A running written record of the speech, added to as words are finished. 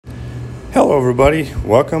Hello everybody,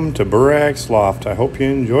 welcome to Burag's Loft. I hope you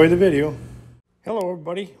enjoy the video. Hello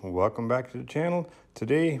everybody, welcome back to the channel.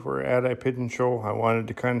 Today we're at a pigeon show. I wanted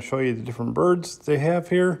to kind of show you the different birds they have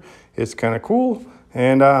here. It's kind of cool,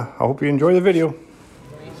 and I hope you enjoy the video.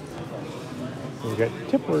 We got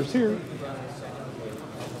tipplers here.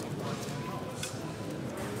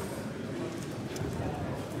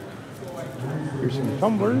 Here's some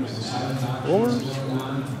tumblers, rollers.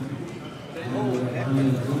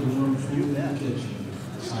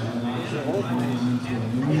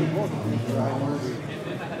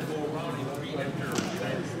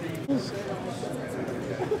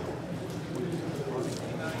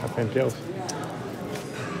 Fantails.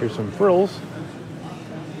 Here's some frills.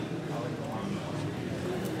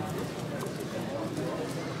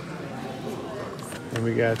 And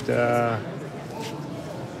we got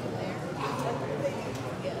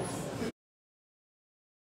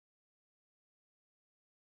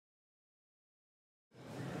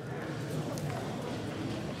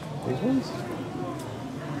these ones.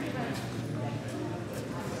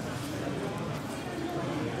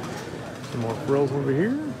 Some more frills over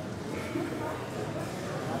here.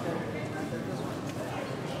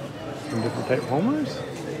 Some different type homers.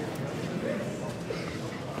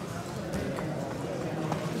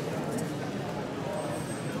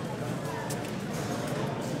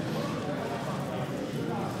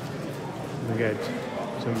 We got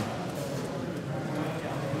some.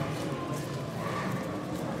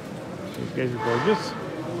 These guys are gorgeous.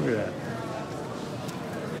 Look at that.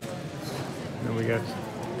 And then we got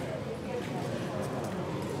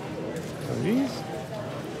some of these.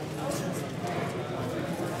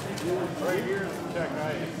 Right here, check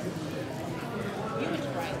eye.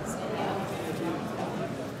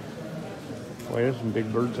 Boy, there's some big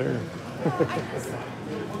birds there.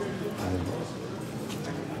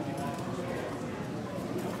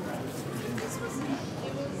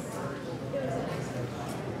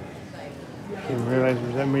 Didn't realize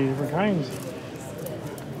there's that many different kinds.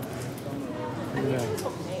 Look at that.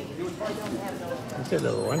 That's that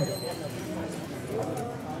little one.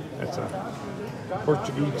 That's a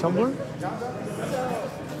Portuguese tumbler.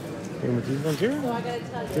 And with these ones here,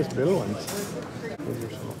 just little ones. Those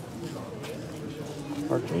are some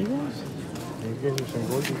archangels. These guys are some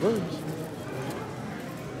gorgeous birds.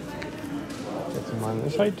 Got some on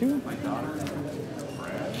this side too.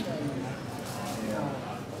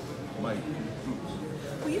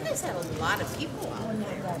 Well, you guys have a lot of people out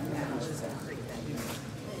there.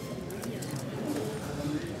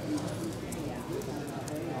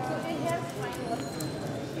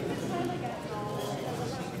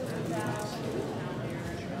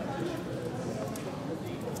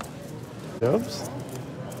 Doves.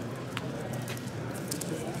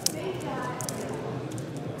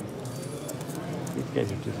 These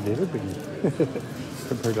guys are just little bitty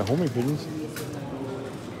compared to homing pigeons.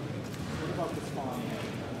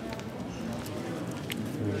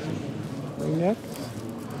 Ringnecks,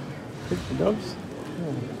 picture doves.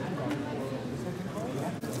 Yeah.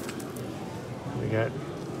 We got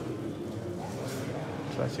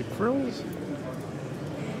classic frills.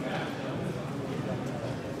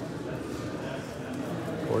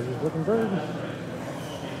 Gorgeous looking bird.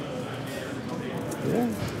 Yeah.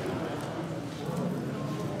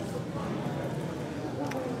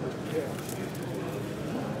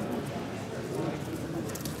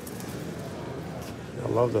 I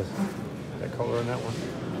love that color on that one.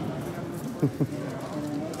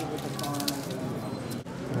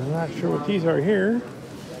 I'm not sure what these are here.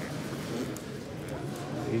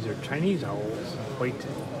 These are Chinese owls, white.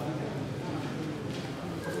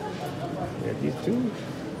 We got these two.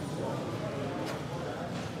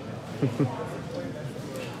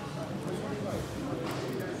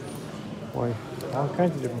 Boy, all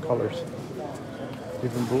kinds of different colors,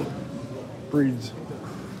 different breeds.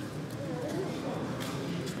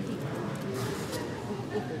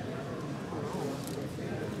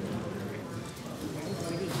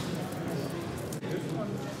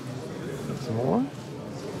 Some more.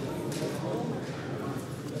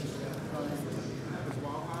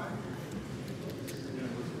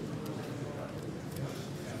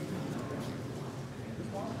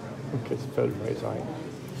 Okay, it's feathered by his eye.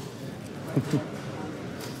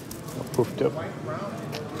 All poofed up.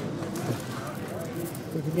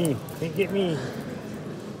 Look at me, can't get me.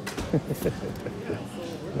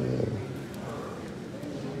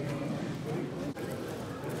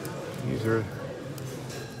 These are,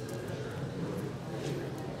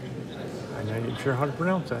 I'm not even sure how to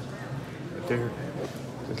pronounce that, but they're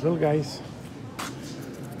just little guys.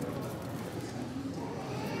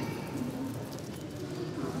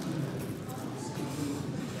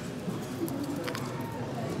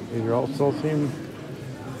 These are all still same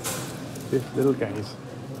little guys.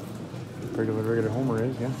 Compared to what a regular Homer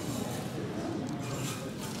is, yeah.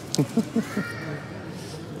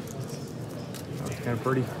 That's kind of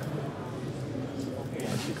pretty.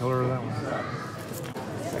 What's the color of that one?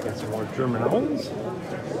 I got some more German owls.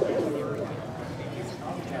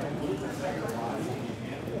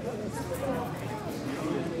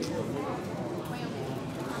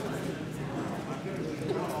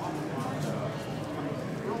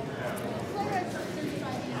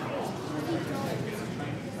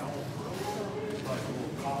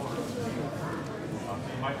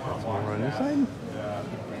 More on this side.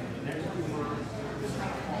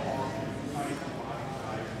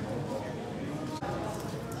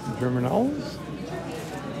 German owls.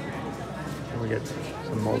 And we got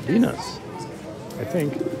some Malvinas, I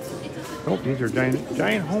think. Nope, these are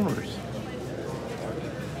giant homers.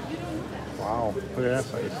 Wow, look at that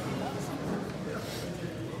size.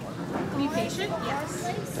 Be patient? Yes.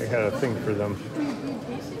 I had a thing for them.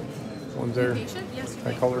 One's there. Patient? Yes.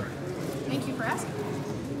 My color. Thank you for asking.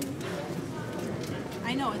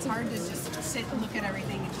 I know it's hard to just sit and look at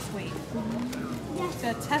everything and just wait. It's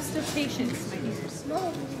a test of patience, my dears.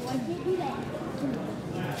 No, I can't do that.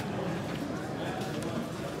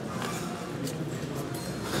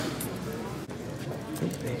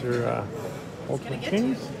 These are ultimate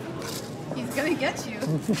kings. He's gonna get you.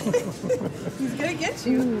 He's gonna get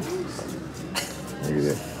you. Look at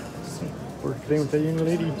this. First thing with that young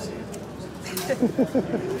lady.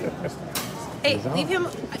 Hey, leave him.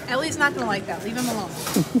 Ellie's not gonna like that. Leave him alone.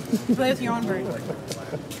 Play with your own bird. I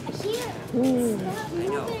can't. Stop moving.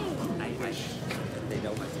 They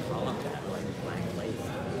don't want to call up that like black lady.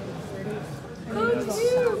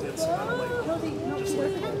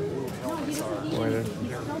 Boy, they're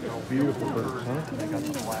beautiful birds, huh? They got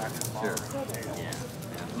the black bar. Yeah.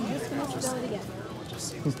 You just finished spell it again. Just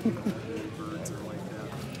seems to be birds are like that.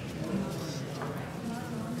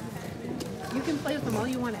 You can play with them all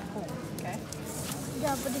you want at home, okay?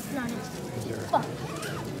 Yeah, but it's not easy. Fuck.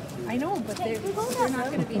 I know, but they're not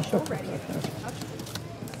going to be show ready.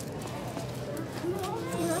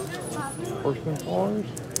 Horseman flowers.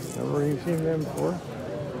 Never even seen them before.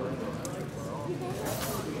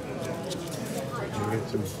 You get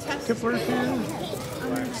some tipplers here.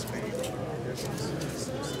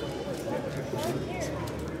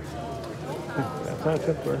 That's not a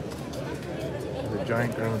tippler. It's a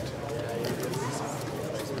giant grunt.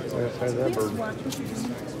 Let's have that bird.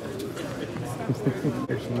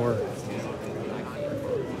 Here's some more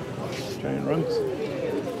giant runts.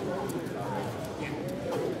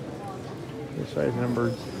 This size of them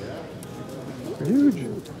birds. They're huge.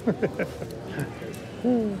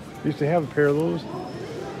 Used to have a pair of those.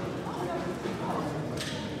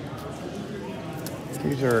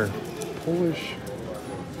 These are Polish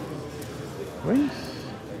lynx.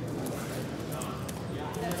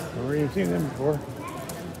 I've never even seen them before.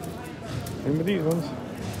 Same with these ones.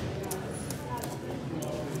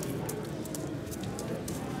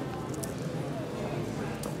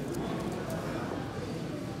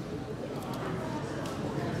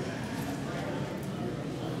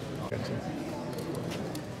 Got some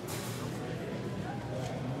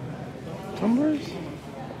tumblers.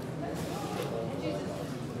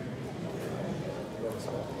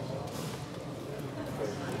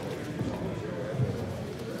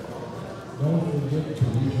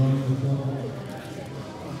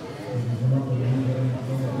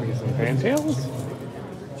 We get some fantails.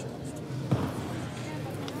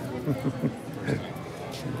 I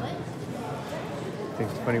think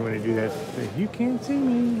it's funny when they do that. You can't see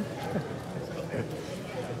me.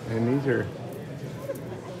 And these are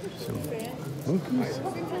some monkeys.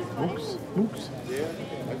 Mooks.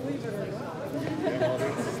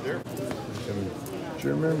 Some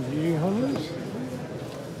German beauty hunters.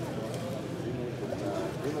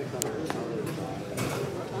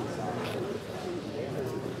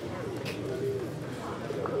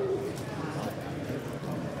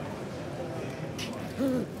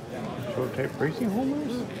 Show type racing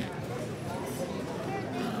homers.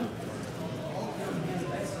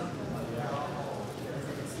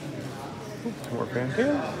 Some more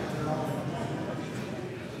fantails.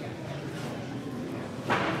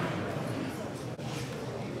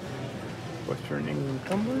 Western England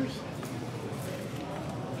tumblers.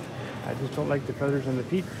 I just don't like the feathers on the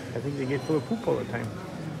feet. I think they get full of poop all the time.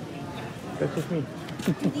 That's just me.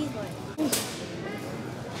 These ones.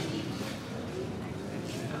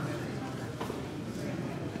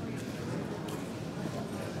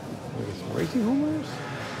 Some racing homers.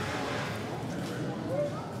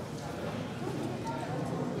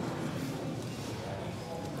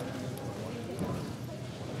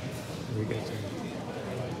 We got some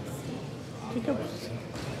hiccups.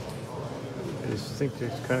 I just think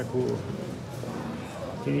it's kind of cool.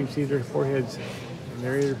 Can't even see their foreheads, and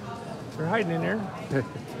they're hiding in there. But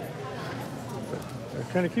they're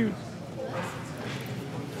kind of cute.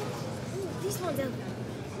 These ones out.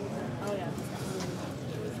 Oh yeah.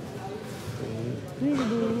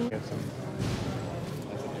 Got some.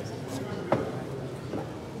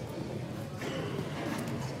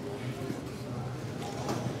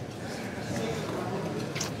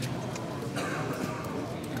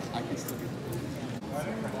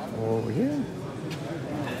 Over here.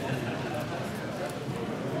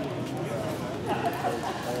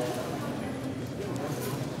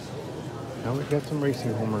 Now we got some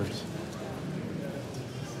racing homers.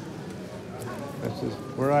 That's just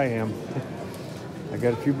where I am. I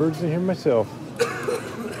got a few birds in here myself.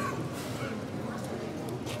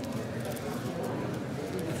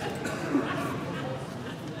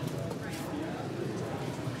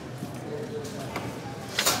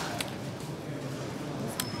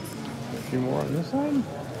 A few more on this side.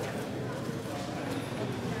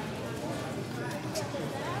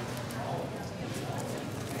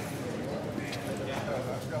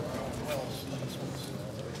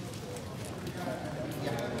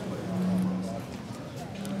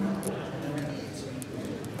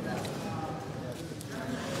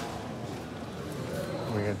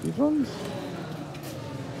 We got these ones.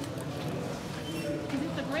 Is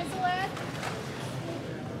it the grizzle ad?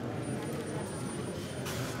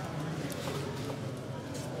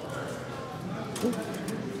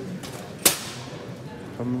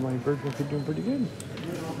 Some of my birds are doing pretty good. We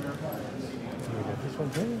got this one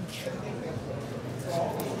here.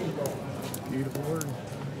 Beautiful bird.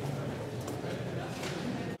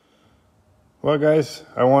 Well, guys,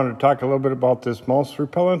 I wanted to talk a little bit about this mouse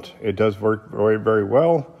repellent. It does work very, very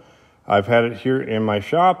well. I've had it here in my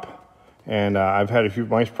shop, and I've had a few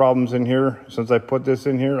mice problems in here. Since I put this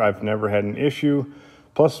in here, I've never had an issue.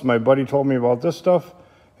 Plus, my buddy told me about this stuff,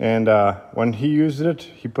 and when he used it,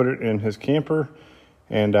 he put it in his camper,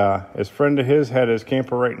 and his friend of his had his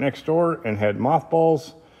camper right next door and had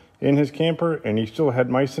mothballs in his camper, and he still had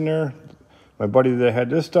mice in there. My buddy that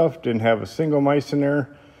had this stuff didn't have a single mice in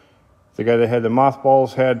there. The guy that had the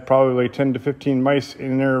mothballs had probably 10 to 15 mice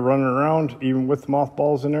in there running around, even with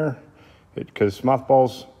mothballs in there. Because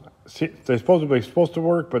mothballs, they're supposed to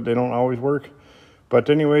work, but they don't always work. But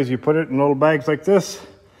anyways, you put it in little bags like this.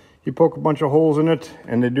 You poke a bunch of holes in it,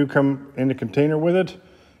 and they do come in the container with it.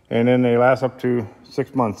 And then they last up to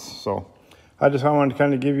 6 months. So I just wanted to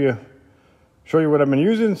kind of show you what I've been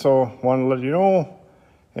using. So I wanted to let you know.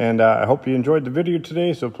 And I hope you enjoyed the video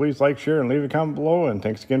today, so please like, share, and leave a comment below, and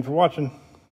thanks again for watching.